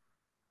 So,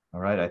 all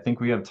right, I think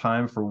we have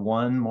time for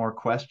one more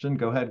question.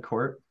 Go ahead,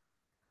 Court.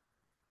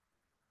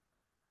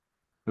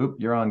 Oop,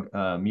 you're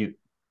on mute.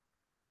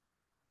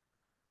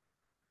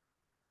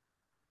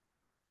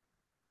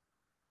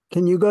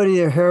 Can you go to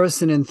your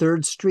Harrison and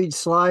 3rd Street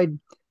slide?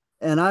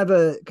 And I have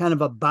a kind of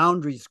a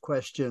boundaries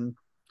question,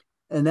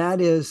 and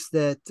that is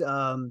that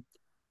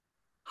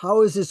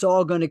how is this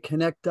all going to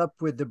connect up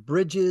with the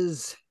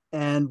bridges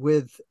and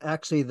with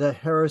actually the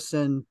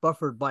Harrison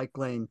buffered bike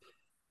lane?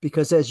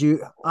 Because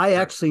I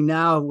actually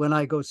now, when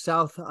I go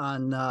south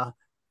on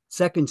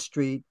 2nd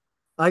Street,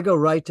 I go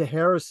right to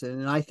Harrison,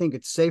 and I think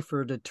it's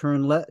safer to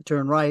turn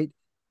right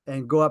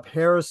and go up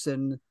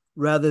Harrison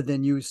rather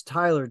than use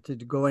Tyler to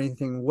go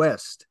anything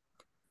west.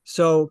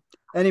 So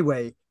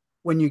anyway,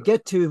 when you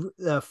get to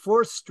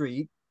 4th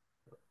Street,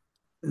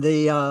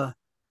 the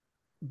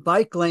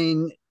bike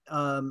lane,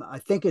 I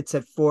think it's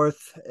at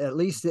 4th, at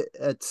least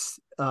it's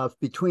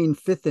between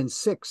 5th and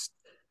 6th.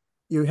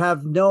 You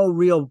have no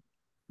real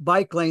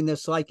bike lane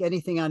that's like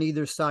anything on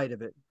either side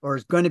of it, or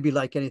is going to be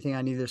like anything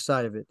on either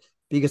side of it.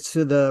 Because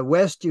to the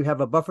west, you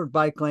have a buffered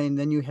bike lane,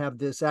 then you have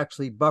this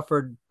actually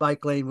buffered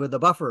bike lane with a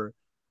buffer.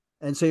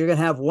 And so you're going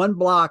to have one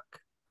block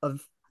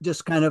of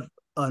just kind of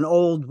an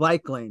old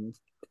bike lane.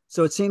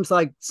 So it seems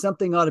like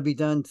something ought to be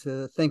done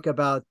to think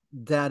about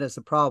that as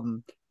a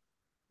problem.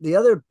 The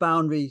other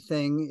boundary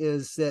thing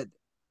is that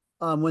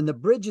when the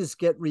bridges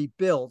get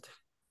rebuilt,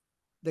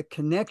 the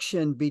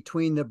connection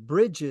between the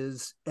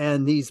bridges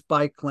and these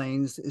bike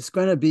lanes is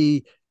going to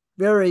be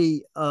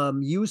very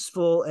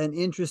useful and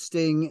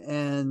interesting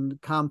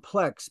and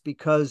complex,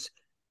 because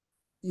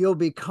you'll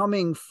be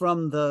coming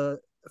from the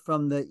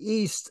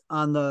east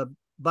on the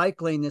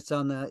bike lane that's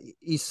on the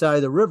east side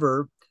of the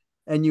river,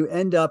 and you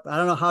end up, I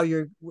don't know how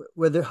you're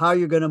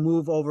going to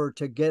move over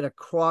to get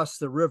across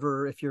the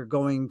river if you're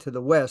going to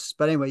the west.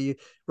 But anyway,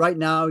 right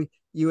now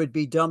you would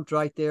be dumped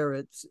right there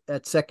at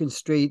 2nd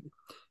Street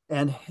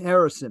and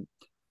Harrison.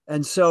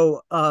 And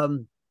so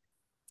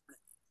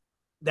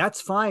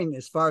that's fine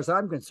as far as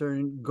I'm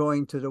concerned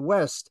going to the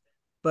west.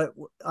 But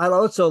I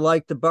also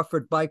like the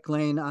buffered bike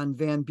lane on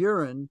Van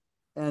Buren,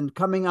 and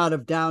coming out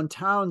of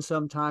downtown,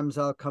 sometimes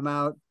I'll come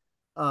out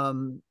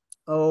on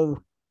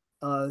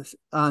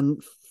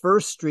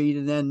 1st Street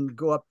and then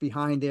go up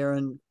behind there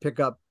and pick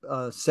up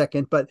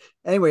 2nd. But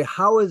anyway,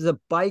 how is the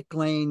bike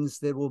lanes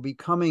that will be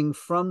coming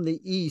from the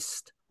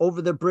east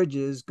over the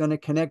bridges going to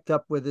connect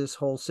up with this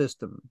whole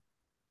system?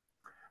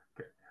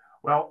 Okay.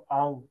 Well,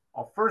 I'll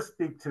first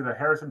speak to the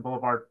Harrison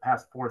Boulevard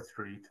past 4th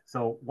Street.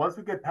 So once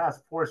we get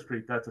past 4th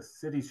Street, that's a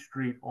city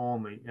street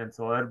only. And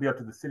so that'll be up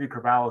to the city of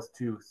Corvallis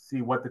to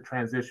see what the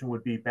transition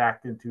would be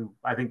back into,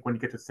 I think, when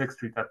you get to 6th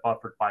Street, that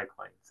buffered bike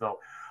lane. So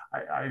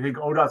I think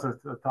ODOT's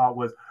thought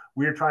was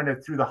we're trying to,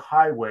 through the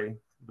highway,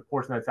 the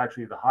portion that's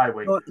actually the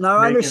highway. Well, now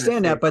I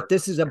understand that, but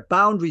this is a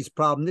boundaries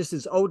problem. This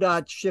is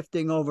ODOT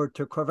shifting over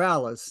to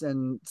Corvallis,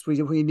 and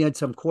we need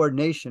some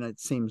coordination, it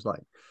seems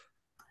like.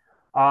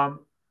 I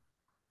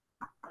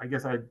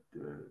guess I'm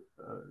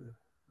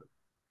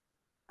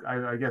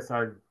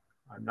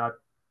not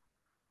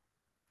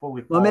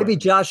fully. Well, maybe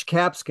Josh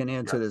Capps can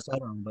answer this. I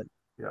don't know, but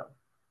yeah.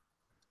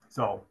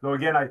 So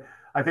again,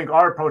 I think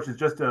our approach is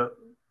just to,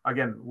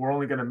 again,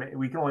 we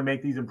can only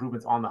make these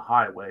improvements on the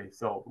highway.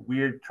 So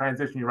we're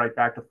transitioning you right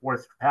back to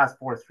past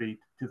 4th Street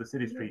to the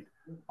city street.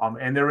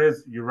 And there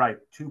is, you're right,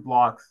 2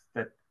 blocks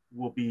that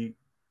will be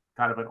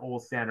kind of an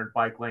old standard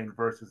bike lane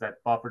versus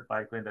that buffered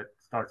bike lane that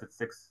starts at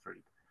 6th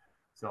Street.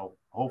 So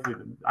hopefully,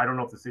 I don't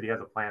know if the city has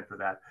a plan for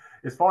that.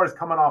 As far as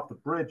coming off the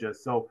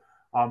bridges, so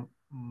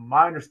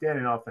my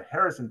understanding off the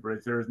Harrison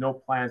Bridge, there is no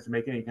plans to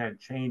make any kind of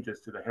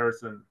changes to the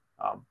Harrison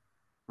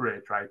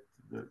Bridge, right?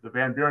 The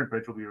Van Buren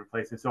Bridge will be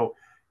replacing. So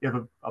if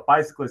a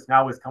bicyclist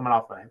now is coming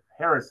off of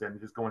Harrison,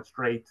 just going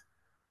straight,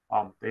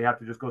 they have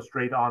to just go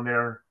straight on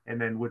there and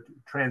then would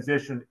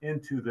transition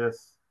into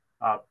this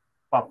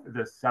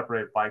this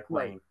separated bike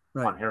lane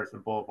on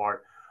Harrison Boulevard.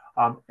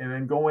 And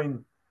then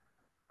going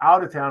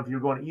out of town, if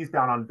you're going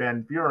eastbound on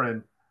Van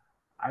Buren,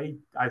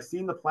 I've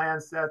seen the plan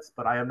sets,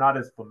 but I am not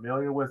as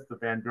familiar with the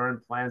Van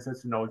Buren plan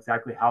sets to know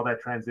exactly how that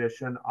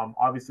transition.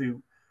 Obviously,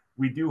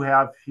 we do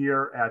have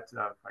here at,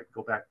 if I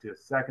go back to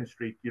 2nd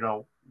Street,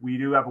 we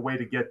do have a way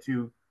to get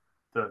to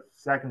the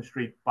 2nd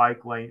Street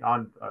bike lane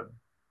on,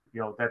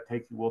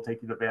 that will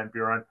take you to Van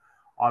Buren.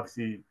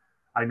 Obviously,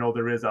 I know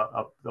there is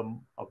a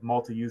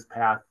multi-use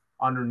path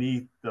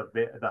underneath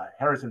the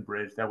Harrison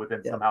Bridge that would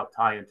then somehow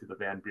tie into the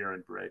Van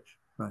Buren Bridge.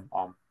 Right.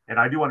 And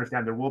I do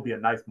understand there will be a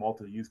nice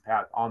multi-use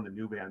path on the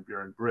new Van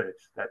Buren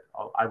Bridge that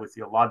I would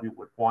see a lot of people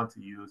would want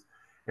to use.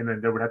 And then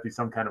there would have to be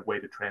some kind of way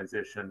to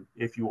transition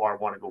if you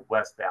want to go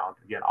westbound,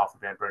 again, off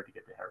of Van Buren to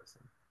get to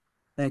Harrison.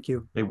 Thank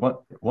you. Okay,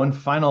 one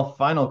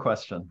final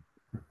question.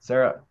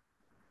 Sarah.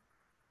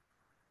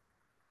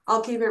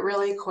 I'll keep it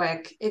really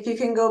quick. If you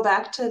can go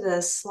back to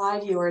the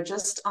slide you were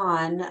just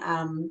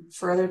on,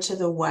 further to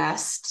the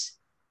west.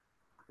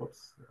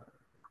 Whoops.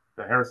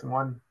 The Harrison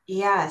one?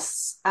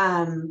 Yes.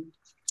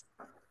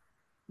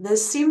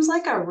 This seems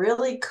like a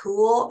really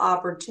cool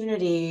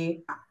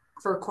opportunity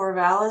for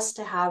Corvallis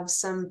to have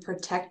some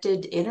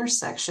protected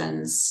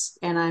intersections.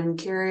 And I'm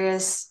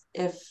curious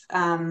if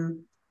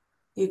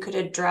you could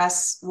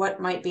address what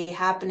might be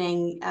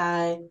happening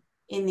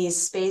in these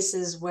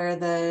spaces where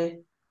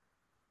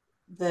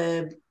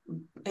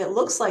it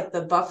looks like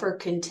the buffer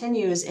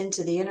continues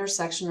into the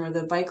intersection or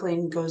the bike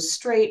lane goes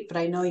straight, but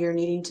I know you're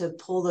needing to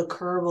pull the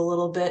curb a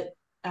little bit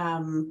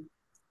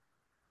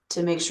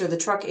to make sure the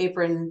truck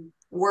apron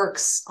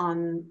works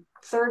on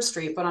 3rd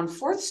Street, but on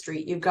 4th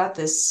Street, you've got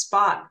this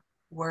spot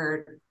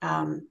where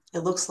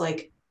it looks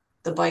like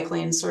the bike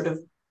lane sort of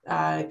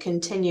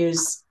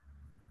continues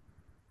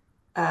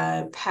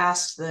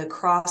past the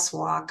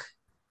crosswalk.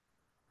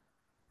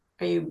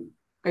 Are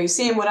you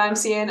seeing what I'm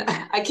seeing?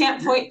 I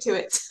can't point to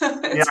it.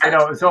 Yeah, I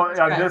know. So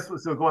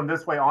going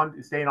this way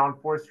staying on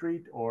 4th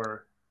Street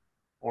or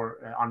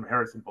on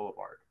Harrison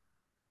Boulevard?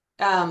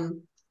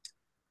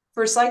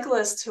 For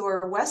cyclists who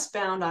are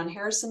westbound on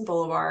Harrison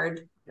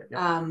Boulevard,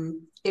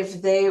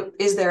 is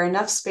there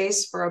enough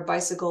space for a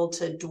bicycle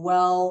to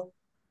dwell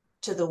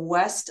to the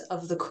west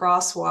of the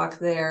crosswalk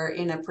there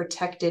in a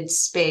protected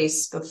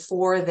space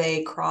before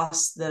they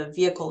cross the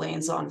vehicle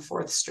lanes on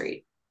 4th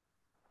Street?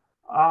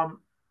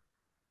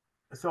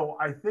 So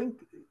I think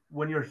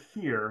when you're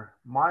here,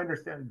 my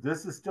understanding,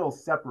 this is still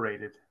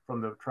separated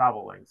from the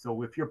travel lane.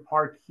 So if you're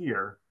parked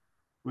here,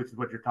 which is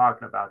what you're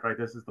talking about, right?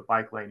 This is the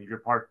bike lane. If you're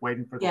parked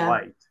waiting for the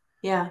light.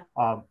 Yeah.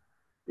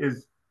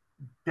 Is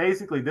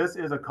basically this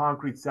is a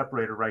concrete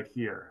separator right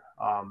here.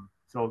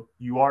 So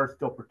you are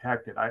still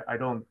protected. I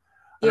don't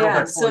know if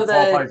that fully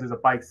qualifies as a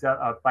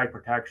bike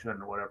protection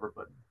or whatever,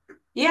 but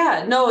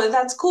yeah, no,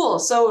 that's cool.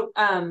 So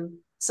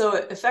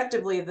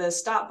effectively the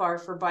stop bar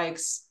for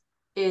bikes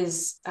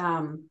is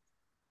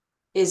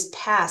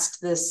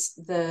past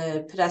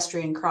the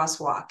pedestrian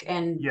crosswalk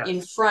and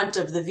in front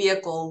of the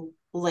vehicle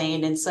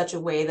lane in such a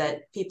way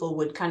that people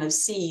would kind of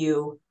see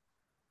you.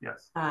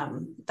 Yes.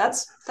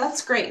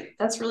 That's great.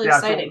 That's really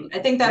exciting. So,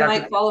 I think that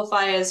might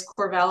qualify as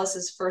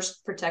Corvallis's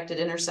first protected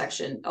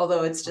intersection,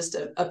 although it's just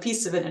a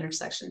piece of an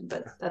intersection,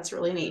 but that's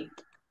really neat.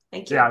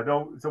 Thank you. Yeah,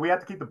 so we have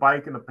to keep the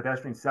bike and the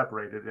pedestrian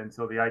separated. And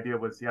so the idea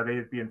was,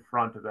 they'd be in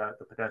front of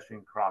the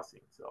pedestrian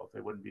crossing. So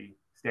they wouldn't be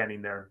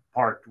standing there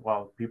parked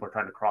while people are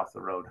trying to cross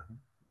the road.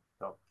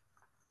 So,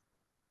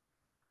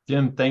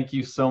 Jim, thank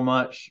you so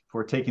much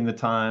for taking the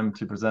time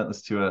to present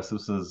this to us.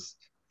 This is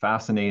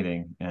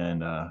fascinating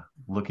and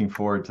looking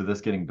forward to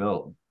this getting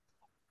built.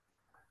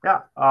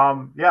 So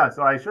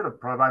I should have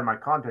provided my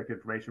contact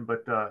information,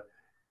 but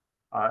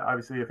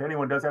obviously if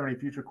anyone does have any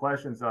future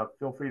questions,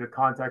 feel free to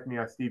contact me.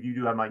 Steve, you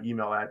do have my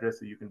email address,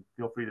 so you can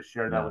feel free to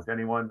share that with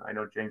anyone. I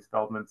know James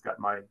Feldman's got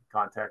my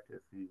contact if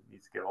he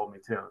needs to get a hold of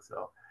me too.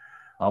 So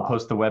I'll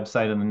post the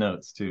website in the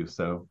notes too.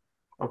 So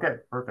okay,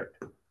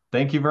 perfect.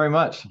 Thank you very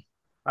much.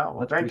 Oh,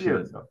 well, thank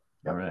you. So,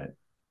 all right.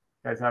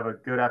 Guys, have a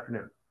good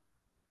afternoon.